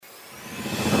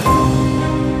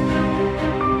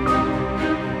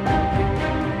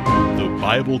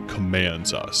Bible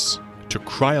commands us to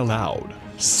cry aloud,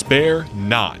 "Spare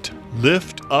not,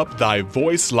 lift up thy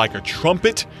voice like a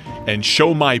trumpet, and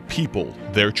show my people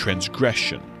their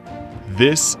transgression."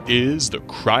 This is the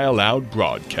Cry Aloud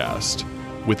broadcast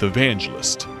with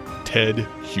evangelist Ted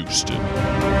Houston.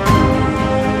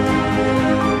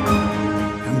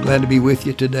 I'm glad to be with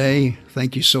you today.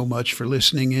 Thank you so much for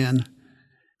listening in.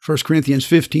 1 Corinthians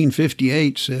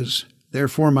 15:58 says,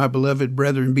 "Therefore, my beloved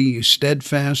brethren, be ye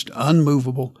steadfast,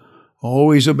 unmovable,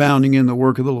 always abounding in the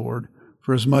work of the Lord,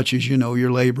 for as much as you know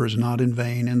your labor is not in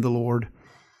vain in the Lord."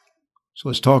 So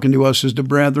it's talking to us as the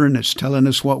brethren. It's telling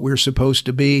us what we're supposed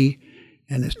to be,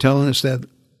 and it's telling us that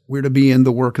we're to be in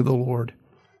the work of the Lord.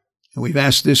 And we've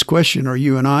asked this question, are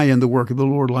you and I in the work of the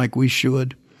Lord like we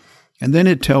should? And then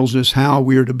it tells us how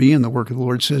we're to be in the work of the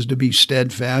Lord. It says to be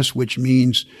steadfast, which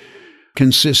means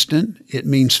consistent. It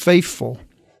means faithful.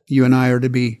 You and I are to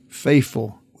be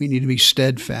faithful. We need to be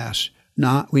steadfast.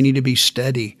 We need to be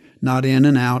steady, not in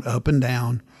and out, up and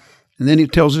down. And then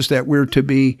it tells us that we're to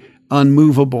be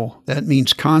unmovable. That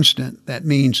means constant. That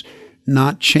means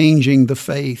not changing the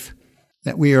faith.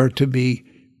 That we are to be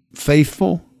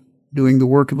faithful, doing the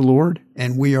work of the Lord,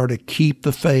 and we are to keep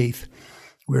the faith.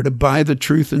 We're to buy the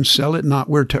truth and sell it not.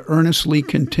 We're to earnestly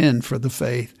contend for the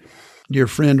faith. Dear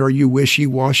friend, are you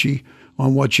wishy-washy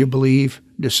on what you believe?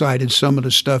 Decided some of the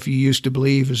stuff you used to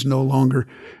believe is no longer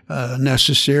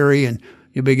necessary, and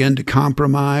you begin to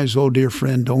compromise? Oh, dear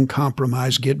friend, don't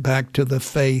compromise. Get back to the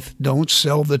faith. Don't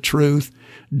sell the truth.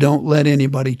 Don't let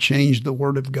anybody change the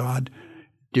Word of God.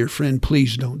 Dear friend,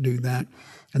 please don't do that.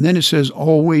 And then it says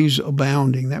always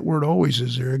abounding. That word always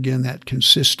is there again, that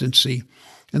consistency.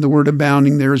 And the word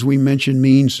abounding there, as we mentioned,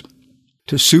 means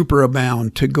to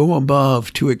superabound, to go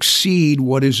above, to exceed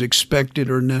what is expected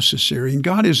or necessary. And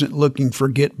God isn't looking for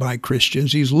get-by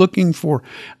Christians. He's looking for,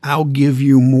 I'll give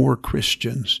you more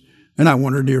Christians. And I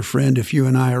wonder, dear friend, if you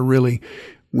and I are really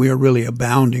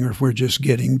abounding, or if we're just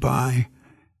getting by.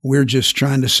 We're just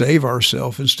trying to save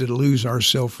ourselves instead of lose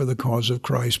ourselves for the cause of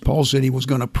Christ. Paul said he was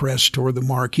going to press toward the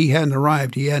mark. He hadn't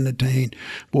arrived. He hadn't attained.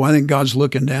 Boy, I think God's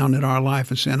looking down at our life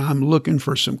and saying, I'm looking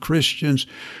for some Christians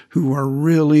who are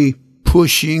really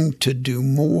pushing to do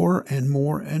more and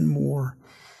more and more.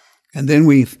 And then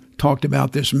we've talked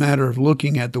about this matter of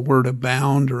looking at the word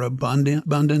abound or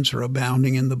abundance or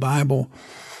abounding in the Bible.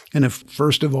 And if,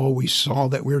 first of all, we saw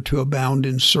that we're to abound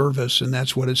in service, and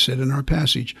that's what it said in our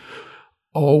passage.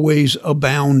 Always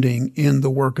abounding in the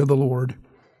work of the Lord.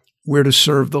 We're to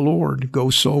serve the Lord, go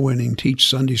soul winning, teach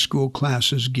Sunday school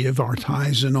classes, give our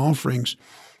tithes and offerings.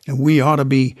 And we ought to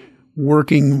be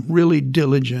working really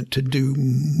diligent to do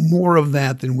more of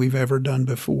that than we've ever done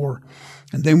before.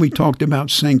 And then we talked about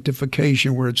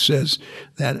sanctification, where it says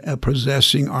that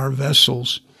possessing our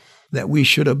vessels, that we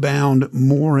should abound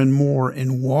more and more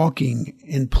in walking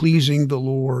in pleasing the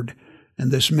Lord. And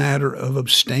this matter of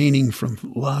abstaining from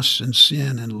lust and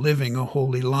sin and living a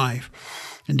holy life.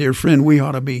 And dear friend, we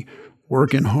ought to be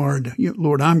working hard.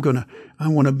 Lord, I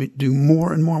want to do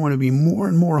more and more. I want to be more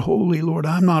and more holy. Lord,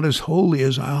 I'm not as holy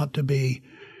as I ought to be.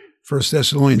 1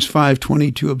 Thessalonians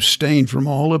 5:22, abstain from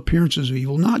all appearances of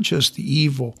evil, not just the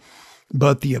evil,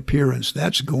 but the appearance.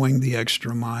 That's going the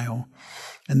extra mile.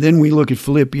 And then we look at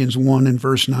Philippians 1 and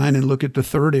verse 9 and look at the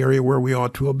third area where we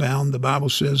ought to abound. The Bible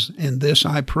says, "In this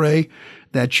I pray,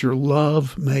 that your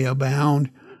love may abound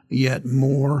yet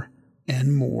more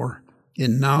and more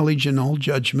in knowledge and all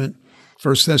judgment."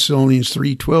 1 Thessalonians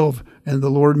 3:12, "And the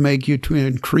Lord make you to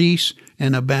increase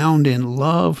and abound in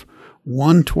love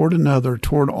one toward another,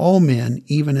 toward all men,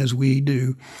 even as we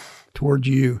do toward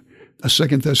you."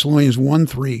 2 Thessalonians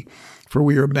 1:3, "For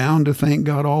we are bound to thank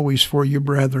God always for you,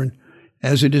 brethren,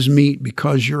 as it is meet,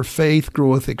 because your faith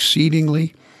groweth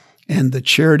exceedingly, and the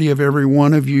charity of every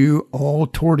one of you all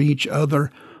toward each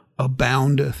other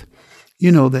aboundeth."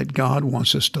 You know that God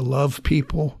wants us to love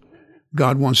people.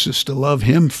 God wants us to love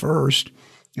Him first.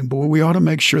 And boy, we ought to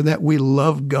make sure that we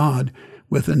love God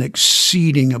with an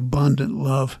exceeding abundant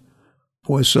love.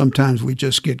 Boy, sometimes we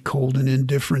just get cold and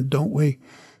indifferent, don't we?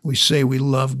 We say we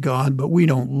love God, but we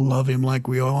don't love Him like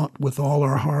we ought with all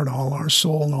our heart, all our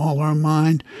soul, and all our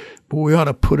mind. But we ought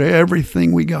to put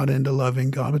everything we got into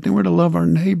loving God. But then we're to love our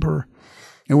neighbor,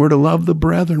 and we're to love the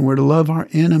brethren. We're to love our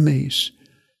enemies.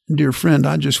 And dear friend,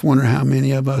 I just wonder how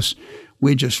many of us,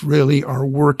 we just really are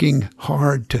working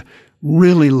hard to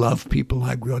really love people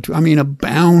like we ought to. I mean,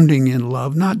 abounding in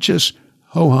love, not just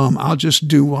ho-hum, I'll just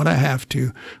do what I have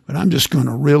to, but I'm just going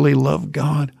to really love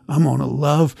God. I'm going to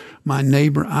love my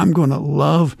neighbor. I'm going to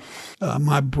love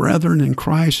my brethren in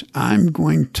Christ. I'm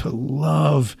going to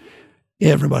love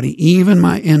everybody, even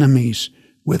my enemies,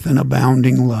 with an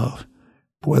abounding love.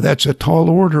 Boy, that's a tall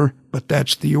order, but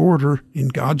that's the order in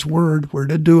God's Word. We're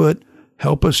to do it.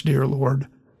 Help us, dear Lord.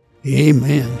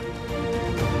 Amen.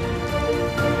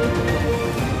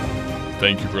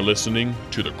 Thank you for listening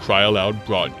to the Cry Aloud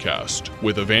broadcast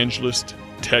with evangelist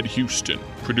Ted Houston,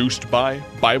 produced by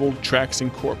Bible Tracts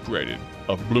Incorporated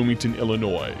of Bloomington,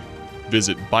 Illinois.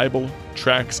 Visit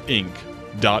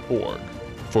BibleTractsinc.org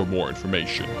for more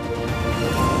information.